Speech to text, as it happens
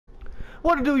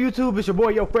What to do, YouTube? It's your boy,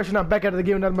 Yo Fresh, and I'm back at it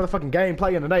again with another motherfucking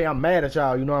gameplay. And today I'm mad at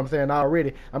y'all, you know what I'm saying?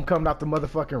 Already, I'm coming off the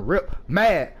motherfucking rip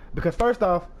mad. Because first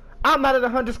off, I'm not at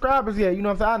 100 subscribers yet, you know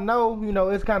what I'm saying? I know, you know,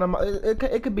 it's kind of,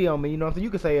 it could be on me, you know what I'm saying?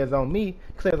 You could say it's on me, you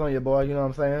could say it's on your boy, you know what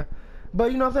I'm saying?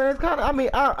 But, you know what I'm saying, it's kind of, I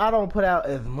mean, I don't put out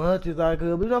as much as I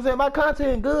could, but you know what I'm saying? My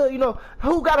content good, you know.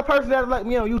 Who got a personality like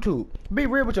me on YouTube? Be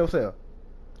real with yourself.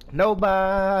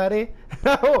 Nobody.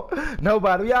 No,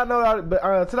 nobody. Y'all know,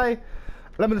 but today,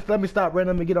 let me stop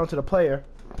ranting and get on to the player.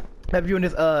 I'm viewing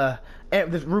this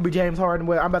Ruby James Harden.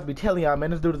 Well, I'm about to be telling y'all,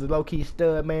 man, this dude is a low-key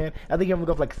stud, man. I think he's gonna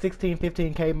go for like 16,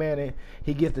 15K, man, and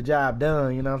he gets the job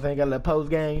done, you know what I'm saying? Got a little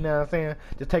post game, you know what I'm saying?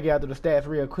 Just take you out through the stats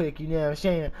real quick, you know what I'm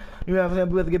saying? You know what I'm saying?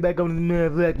 We have to get back on the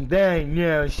motherfucking thing, you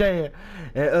know what I'm saying?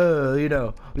 And, you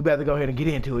know, we better go ahead and get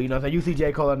into it, you know what I'm saying? You see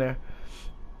J. Cole in there.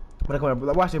 But come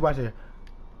on, watch it, watch it.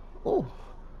 Ooh.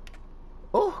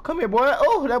 Oh, come here, boy.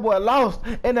 Oh, that boy lost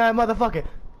in that motherfucking.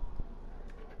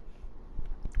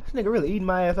 This nigga really eating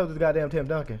my ass up this goddamn Tim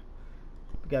Duncan.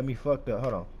 Got me fucked up.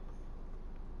 Hold on.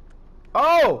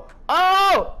 Oh!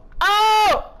 Oh!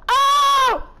 Oh!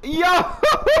 Oh!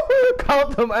 Yo!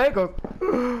 Caught them ankles.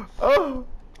 Oh!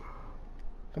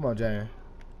 Come on, Jane.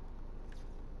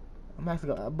 I'm actually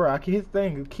gonna, bro. His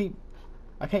thing keep.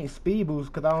 I can't speed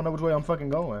boost because I don't know which way I'm fucking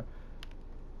going.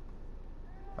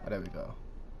 Oh, there we go.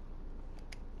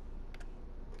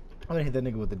 I'm gonna hit that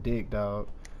nigga with the dick, dog.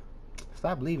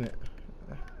 Stop leaving it.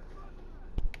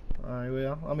 Alright,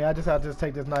 well, I mean, I'll just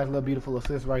take this nice little beautiful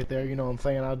assist right there. You know what I'm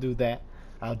saying? I'll do that.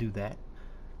 I'll do that.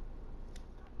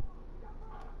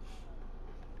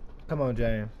 Come on,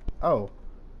 James. Oh.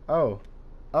 Oh.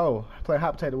 Oh. Play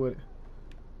hot potato with it.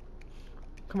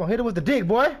 Come on, hit him with the dick,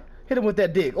 boy. Hit him with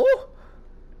that dick. Ooh.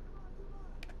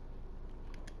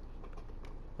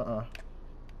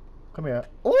 Come here.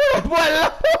 Ooh, boy.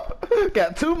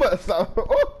 Got too much sauce.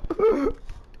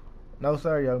 No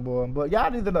sir, young boy. But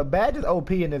y'all need to know, Badge is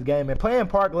OP in this game, and playing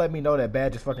Park let me know that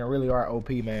badges fucking really are OP,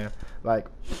 man. Like,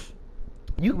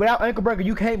 you without ankle breaker,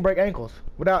 you can't break ankles.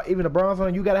 Without even a bronze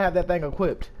on, you gotta have that thing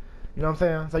equipped. You know what I'm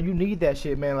saying? So you need that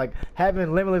shit, man. Like,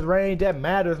 having limitless range, that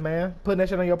matters, man. Putting that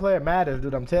shit on your player matters,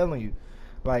 dude. I'm telling you.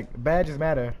 Like, badges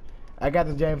matter. I got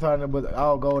this James Harden with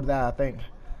all gold eye, I think.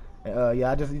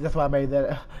 Yeah, that's why I made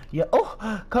that. Yeah,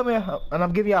 oh, come here, and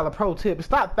I'm giving y'all a pro tip.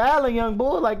 Stop fouling, young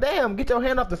boy. Like, damn, get your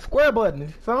hand off the square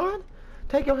button, son.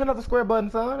 Take your hand off the square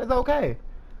button, son. It's okay.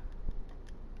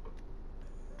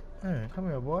 Man, come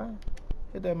here, boy.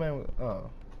 Hit that man with,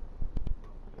 oh.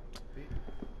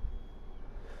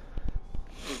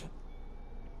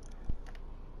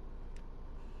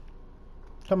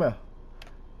 Come here.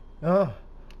 Oh!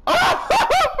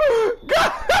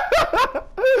 God!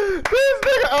 This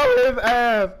nigga on his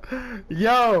ass.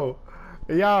 Yo,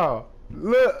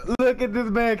 look at this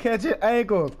man catching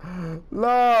ankles.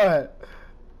 Lord.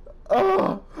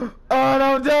 Oh,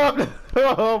 don't jump.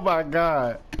 Oh my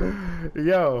God.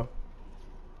 Yo.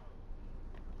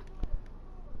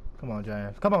 Come on,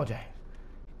 James. Come on, James.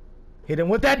 Hit him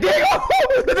with that dick.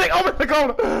 Oh, the dick over the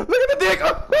corner. Look at the dick.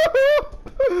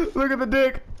 Look at the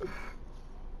dick.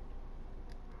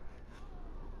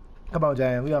 Come on,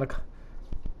 James. We on the.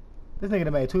 This nigga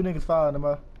done made two niggas fall in the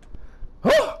mouth.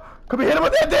 Oh! Come here, hit him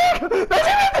with that dick!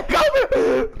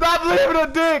 Stop leaving the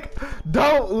dick!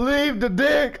 Don't leave the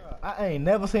dick! I ain't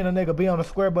never seen a nigga be on the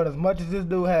square button as much as this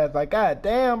dude has. Like, god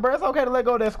damn, bro. It's okay to let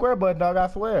go of that square button, dog. I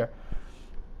swear.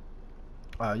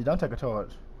 You don't take a charge.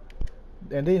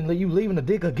 And then you leaving the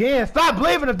dick again. Stop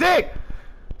leaving the dick!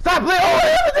 Stop leaving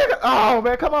the dick! Oh,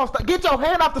 man, come on. Stop. Get your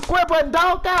hand off the square button,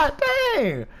 dog. God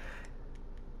dang!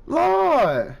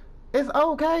 Lord! It's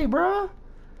okay, bruh.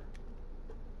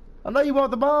 I know you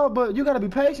want the ball, but you gotta be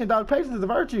patient, dog. Patience is a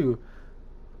virtue.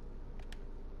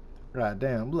 God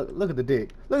damn, look at the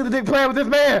dick. Look at the dick playing with this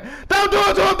man. Don't do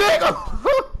it to him, dick!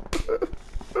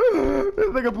 This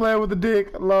nigga playing with the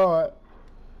dick, Lord.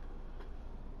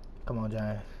 Come on,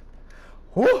 Giants.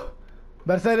 Whoo!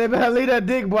 Better say they better leave that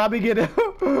dick, boy. I be getting.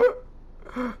 Come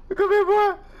here,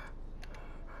 boy.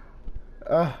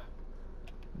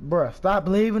 Bruh, stop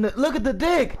leaving it. Look at the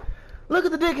dick. Look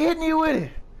at the dick hitting you with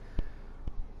it.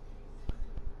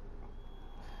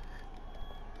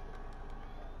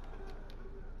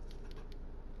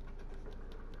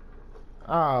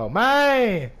 Oh,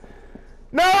 man.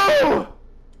 No!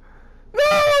 No!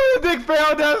 The dick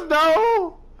fell down.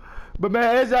 No! But,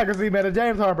 man, as y'all can see, man, the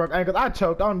James Harden broke ankles. I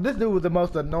choked on him. This dude was the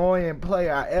most annoying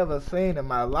player I ever seen in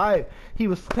my life. He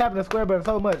was tapping the square button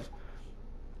so much.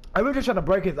 I was just trying to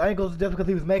break his ankles just because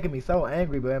he was making me so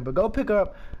angry, man. But go pick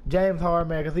up James Harden,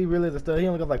 man, because he really is a stud. He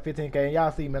only goes like 15K. And y'all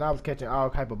see, man, I was catching all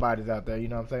type of bodies out there, you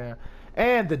know what I'm saying?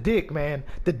 And the dick, man.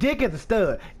 The dick is a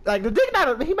stud. Like, the dick,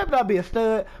 he might not be a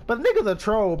stud, but the nigga's a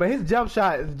troll, man. His jump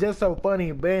shot is just so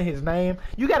funny, man. His name.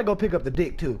 You gotta go pick up the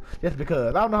dick, too. Just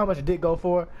because. I don't know how much a dick go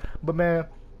for, but, man,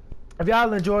 if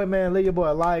y'all enjoy, man, leave your boy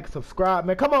a like, subscribe,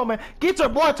 man. Come on, man. Get your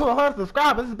boy to 100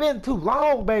 subscribers. It's been too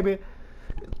long, baby.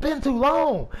 It's been too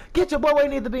long. Get your boy where he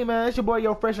needs to be, man. It's your boy,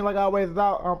 Yo Fresh, and like always, is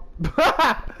out.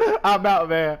 I'm out,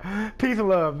 man. Peace and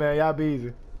love, man. Y'all be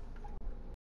easy.